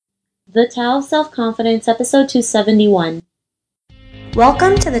The Tao of Self-Confidence, episode 271.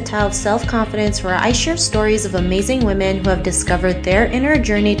 Welcome to the Tao of Self-Confidence, where I share stories of amazing women who have discovered their inner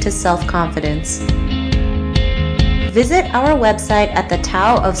journey to self-confidence. Visit our website at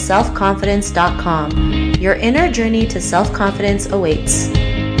thetaoofselfconfidence.com. Your inner journey to self-confidence awaits.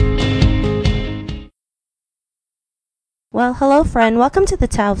 Well, hello friend. Welcome to the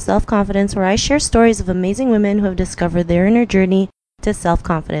Tao of Self-Confidence, where I share stories of amazing women who have discovered their inner journey to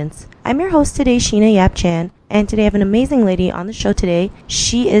self-confidence. I'm your host today, Sheena Yap Chan, and today I have an amazing lady on the show today.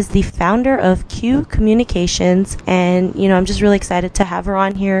 She is the founder of Q Communications, and I'm just really excited to have her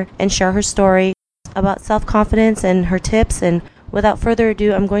on here and share her story about self-confidence and her tips. And without further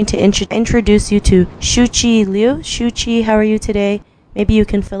ado, I'm going to introduce you to Shuqi Liu. Shuqi, how are you today? Maybe you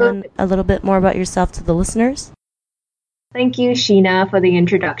can fill in a little bit more about yourself to the listeners. Thank you, Sheena, for the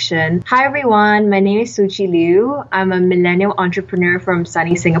introduction. Hi, everyone. My name is Shuqi Liu. I'm a millennial entrepreneur from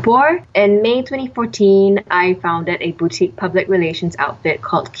sunny Singapore. In May 2014, I founded a boutique public relations outfit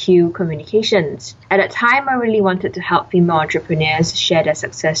called Q Communications. At that time, I really wanted to help female entrepreneurs share their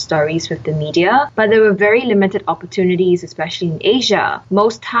success stories with the media, but there were very limited opportunities, especially in Asia.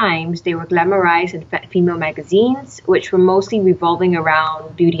 Most times, they were glamorized in female magazines, which were mostly revolving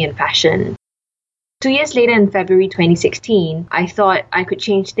around beauty and fashion. 2 years later, in February 2016, I thought I could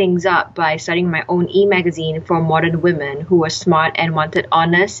change things up by starting my own e-magazine for modern women who were smart and wanted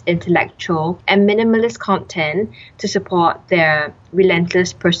honest, intellectual, and minimalist content to support their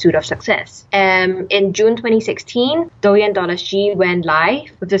relentless pursuit of success. In June 2016, Douyin.sg went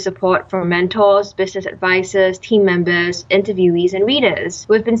live with the support from mentors, business advisors, team members, interviewees, and readers.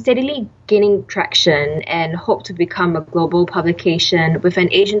 We've been steadily gaining traction and hope to become a global publication with an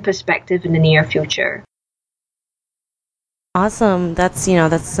Asian perspective in the near future. Awesome. That's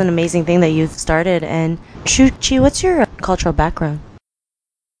an amazing thing that you've started. And Shuqi, what's your cultural background?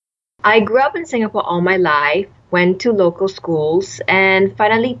 I grew up in Singapore all my life, went to local schools, and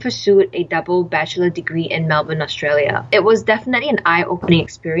finally pursued a double bachelor degree in Melbourne, Australia. It was definitely an eye-opening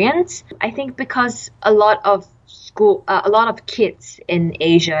experience. I think because a lot of kids in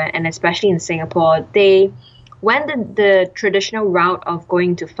Asia, and especially in Singapore, they went the traditional route of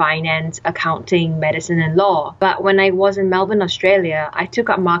going to finance, accounting, medicine, and law. But when I was in Melbourne, Australia, I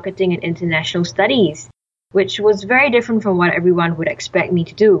took up marketing and international studies, which was very different from what everyone would expect me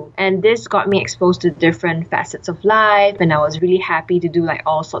to do. And this got me exposed to different facets of life, and I was really happy to do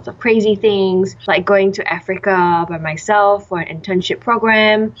all sorts of crazy things, like going to Africa by myself for an internship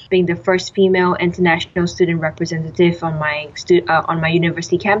program, being the first female international student representative on my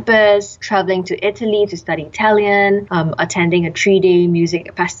university campus, traveling to Italy to study Italian, attending a 3-day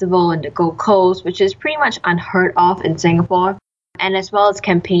music festival in the Gold Coast, which is pretty much unheard of in Singapore, and as well as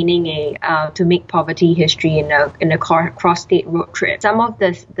campaigning to make poverty history in a cross-state road trip. Some of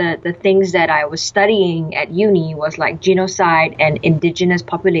the things that I was studying at uni was like genocide and indigenous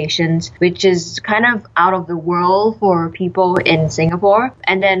populations, which is kind of out of the world for people in Singapore.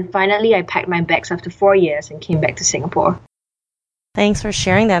 And then finally, I packed my bags after 4 years and came back to Singapore. Thanks for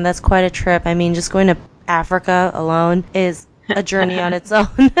sharing that. That's quite a trip. I mean, just going to Africa alone is a journey on its own.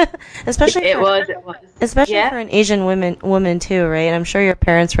 Especially for an Asian woman too, right? And I'm sure your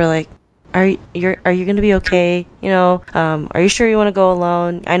parents were like, are you going to be okay? Are you sure you want to go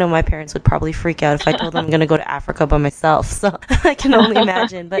alone? I know my parents would probably freak out if I told them I'm going to go to Africa by myself. So I can only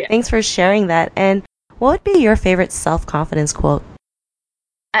imagine. But Thanks for sharing that. And what would be your favorite self-confidence quote?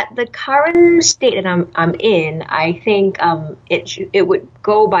 At the current state that I'm in, I think it would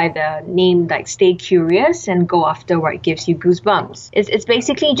go by the name like stay curious and go after what gives you goosebumps. It's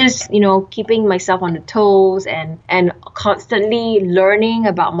basically just keeping myself on the toes and constantly learning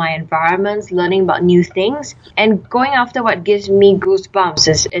about my environments, learning about new things, and going after what gives me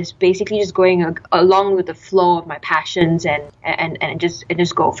goosebumps is basically just going along with the flow of my passions and just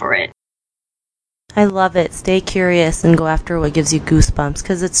go for it. I love it. Stay curious and go after what gives you goosebumps,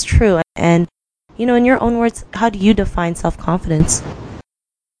 because it's true. And, in your own words, how do you define self-confidence?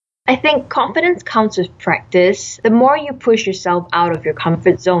 I think confidence comes with practice. The more you push yourself out of your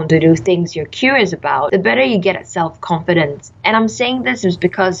comfort zone to do things you're curious about, the better you get at self-confidence. And I'm saying this is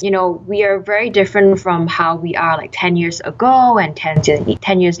because, we are very different from how we are like 10 years ago and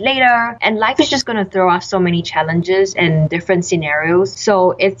 10 years later. And life is just going to throw us so many challenges and different scenarios.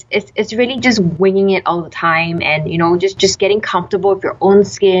 So it's really just winging it all the time and, just getting comfortable with your own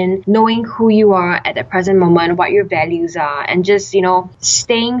skin, knowing who you are at the present moment, what your values are, and just,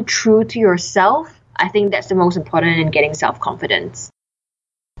 staying true to yourself. I think that's the most important in getting self-confidence.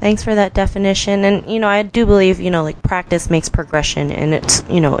 Thanks for that definition. And, I do believe, like practice makes progression and it's,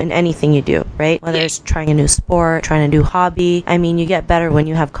 in anything you do, right? Whether it's trying a new sport, trying a new hobby. I mean, you get better when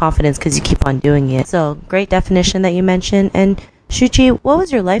you have confidence because you keep on doing it. So great definition that you mentioned. And Shuchi, what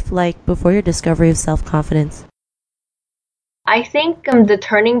was your life like before your discovery of self-confidence? I think the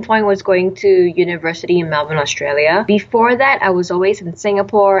turning point was going to university in Melbourne, Australia. Before that, I was always in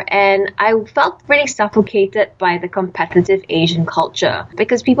Singapore and I felt really suffocated by the competitive Asian culture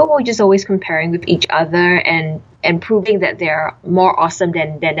because people were just always comparing with each other and proving that they're more awesome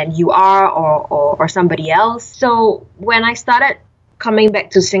than you are or somebody else. So when I started coming back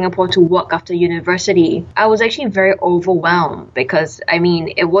to Singapore to work after university, I was actually very overwhelmed because,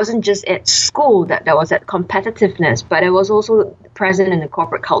 it wasn't just at school that there was that competitiveness, but it was also present in the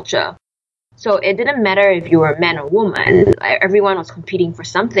corporate culture. So it didn't matter if you were a man or woman, everyone was competing for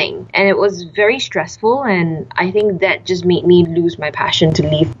something. And it was very stressful, and I think that just made me lose my passion to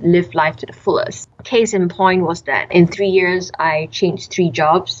live life to the fullest. Case in point was that in 3 years, I changed 3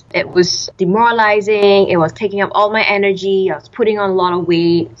 jobs. It was demoralizing, it was taking up all my energy, I was putting on a lot of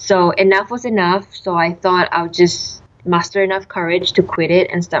weight. So enough was enough, so I thought I would just muster enough courage to quit it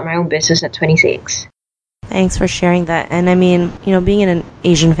and start my own business at 26. Thanks for sharing that. And being in an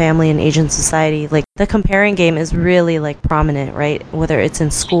Asian family and Asian society, like the comparing game is really like prominent, right? Whether it's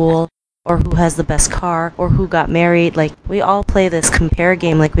in school or who has the best car or who got married, like we all play this compare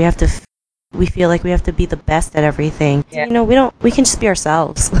game. Like we feel like we have to be the best at everything. Yeah. We can just be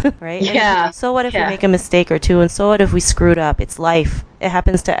ourselves, right? Yeah. And so what if we make a mistake or two? And so what if we screwed up? It's life. It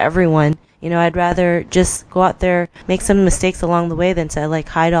happens to everyone. I'd rather just go out there, make some mistakes along the way than to like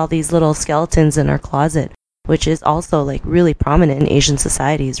hide all these little skeletons in our closet, which is also like really prominent in Asian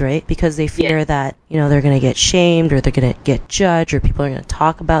societies, right? Because they fear that, they're going to get shamed or they're going to get judged or people are going to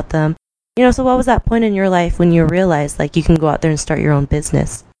talk about them. So what was that point in your life when you realized like you can go out there and start your own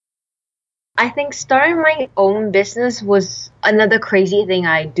business? I think starting my own business was another crazy thing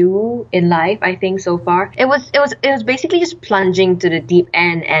I do in life, I think so far. It was basically just plunging to the deep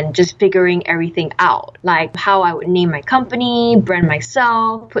end and just figuring everything out. Like how I would name my company, brand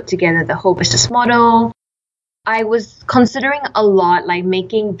myself, put together the whole business model. I was considering a lot, like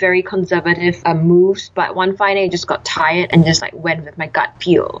making very conservative moves, but one fine day I just got tired and just like went with my gut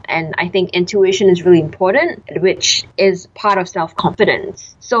feel. And I think intuition is really important, which is part of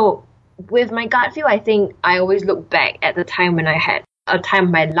self-confidence. So with my gut feel, I think I always look back at the time when I had a time of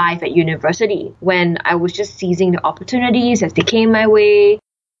my life at university when I was just seizing the opportunities as they came my way,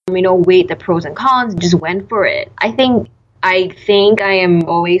 weighed the pros and cons, and just went for it. I think I am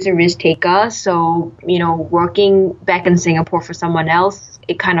always a risk taker. So, working back in Singapore for someone else,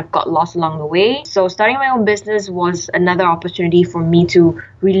 it kind of got lost along the way. So starting my own business was another opportunity for me to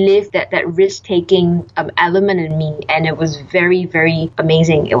relive that risk taking element in me. And it was very, very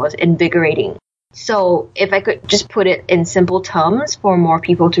amazing. It was invigorating. So if I could just put it in simple terms for more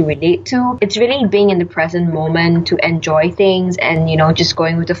people to relate to, it's really being in the present moment to enjoy things and, just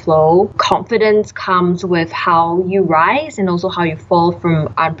going with the flow. Confidence comes with how you rise and also how you fall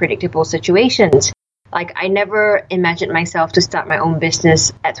from unpredictable situations. Like I never imagined myself to start my own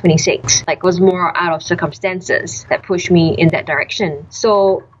business at 26. Like it was more out of circumstances that pushed me in that direction.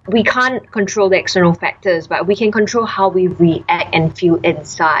 So we can't control the external factors, but we can control how we react and feel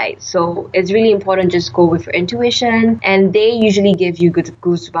inside. So it's really important just go with your intuition, and they usually give you good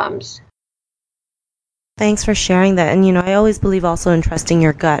goosebumps. Thanks for sharing that. And, I always believe also in trusting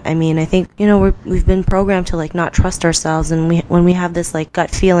your gut. I think, we've been programmed to like not trust ourselves. And when we have this like gut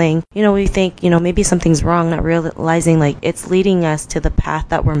feeling, we think, maybe something's wrong, not realizing like it's leading us to the path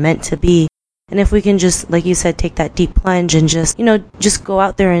that we're meant to be. And if we can just, like you said, take that deep plunge and just go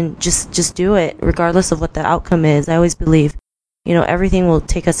out there and just do it, regardless of what the outcome is. I always believe, everything will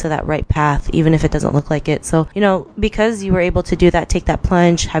take us to that right path, even if it doesn't look like it. So, because you were able to do that, take that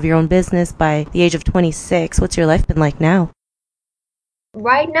plunge, have your own business by the age of 26, what's your life been like now?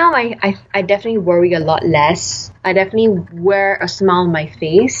 Right now, I definitely worry a lot less. I definitely wear a smile on my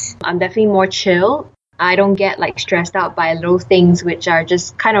face. I'm definitely more chill. I don't get like stressed out by little things which are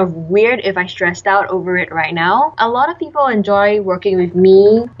just kind of weird if I stressed out over it right now. A lot of people enjoy working with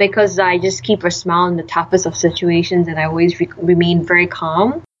me because I just keep a smile in the toughest of situations and I always remain very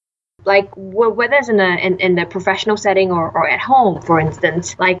calm. Like whether it's in the professional setting or at home, for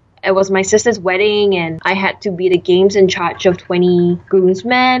instance, like it was my sister's wedding and I had to be the games in charge of 20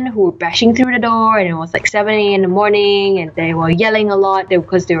 groomsmen who were bashing through the door, and it was like 7 a.m. in the morning and they were yelling a lot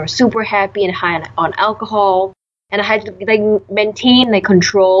because they were super happy and high on alcohol. And I had to like maintain like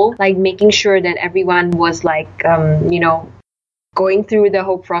control, like making sure that everyone was like, going through the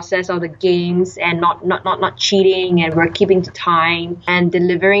whole process of the games and not cheating, and we're keeping to time and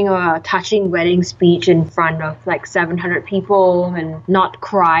delivering a touching wedding speech in front of like 700 people and not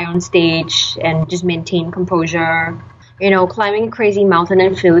cry on stage and just maintain composure. Climbing a crazy mountain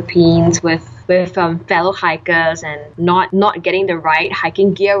in Philippines with fellow hikers and not getting the right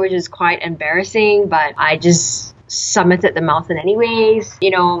hiking gear, which is quite embarrassing, but I just summited the mountain anyways.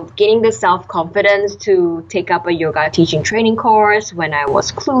 Gaining the self-confidence to take up a yoga teaching training course when I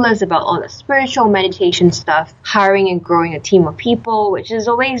was clueless about all the spiritual meditation stuff. Hiring and growing a team of people, which is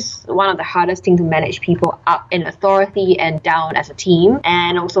always one of the hardest things to manage people up in authority and down as a team.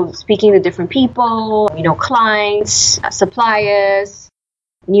 And also speaking to different people, clients, suppliers,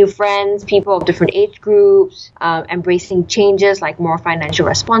 new friends, people of different age groups, embracing changes like more financial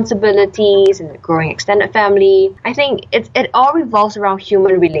responsibilities and a growing extended family. I think it all revolves around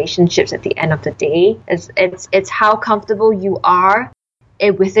human relationships at the end of the day. It's how comfortable you are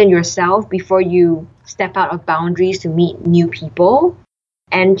within yourself before you step out of boundaries to meet new people.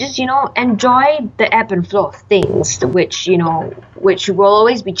 And just, enjoy the ebb and flow of things, which will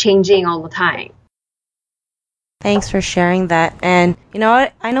always be changing all the time. Thanks for sharing that. And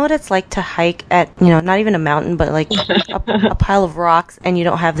I know what it's like to hike at, not even a mountain, but like a pile of rocks, and you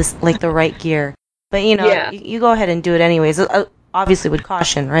don't have this like the right gear. But you go ahead and do it anyways. Obviously with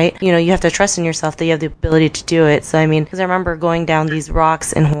caution, right? You have to trust in yourself that you have the ability to do it. So because I remember going down these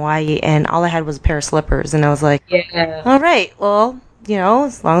rocks in Hawaii, and all I had was a pair of slippers, and I was like, all right, well,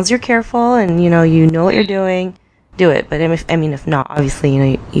 as long as you're careful and you know what you're doing, do it. But if not,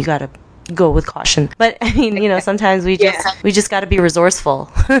 obviously, you gotta go with caution. But sometimes we just got to be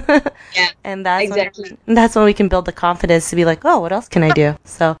resourceful. Yeah, and that's exactly. That's when we can build the confidence to be like, oh, what else can I do?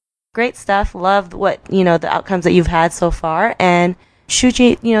 So great stuff. Loved what the outcomes that you've had so far. And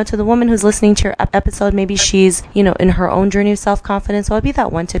Shuchi, to the woman who's listening to your episode, maybe she's in her own journey of self-confidence. What would be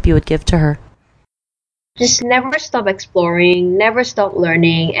that one tip you would give to her? Just never stop exploring, never stop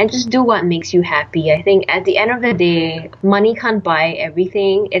learning, and just do what makes you happy. I think at the end of the day, money can't buy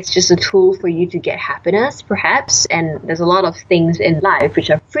everything. It's just a tool for you to get happiness, perhaps. And there's a lot of things in life which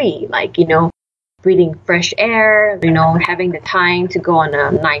are free, like, breathing fresh air, having the time to go on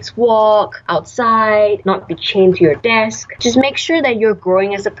a nice walk outside, not be chained to your desk. Just make sure that you're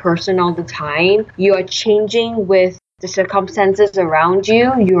growing as a person all the time. You are changing with the circumstances around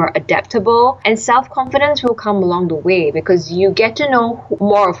you, you're adaptable, and self-confidence will come along the way because you get to know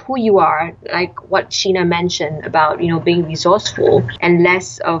more of who you are, like what Sheena mentioned about, being resourceful, and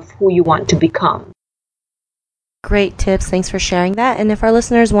less of who you want to become. Great tips. Thanks for sharing that. And if our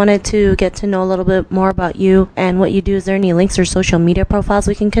listeners wanted to get to know a little bit more about you and what you do, is there any links or social media profiles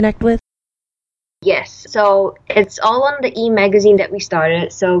we can connect with? Yes, so it's all on the e-magazine that we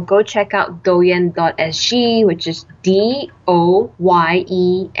started. So go check out doyenn.sg, which is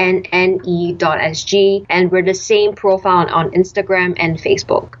DOYENNE.sg, and we're the same profile on Instagram and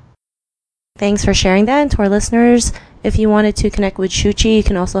Facebook. Thanks for sharing that. And to our listeners, if you wanted to connect with Shuchi, you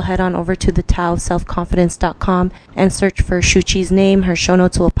can also head on over to the TaoofSelfConfidence.com and search for Shuchi's name. Her show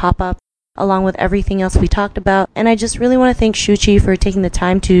notes will pop up along with everything else we talked about. And I just really want to thank Shuchi for taking the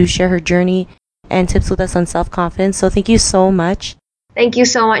time to share her journey and tips with us on self-confidence. So thank you so much. Thank you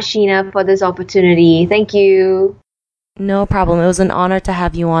so much, Sheena, for this opportunity. Thank you. No problem. It was an honor to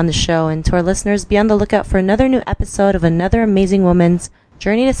have you on the show. And to our listeners, be on the lookout for another new episode of another amazing woman's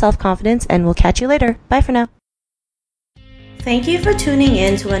journey to self-confidence, and we'll catch you later. Bye for now. Thank you for tuning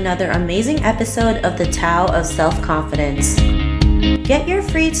in to another amazing episode of the Tao of Self-Confidence. Get your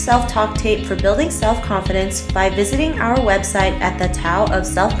free self-talk tape for building self-confidence by visiting our website at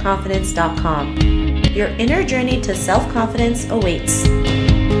thetaoofselfconfidence.com. Your inner journey to self-confidence awaits.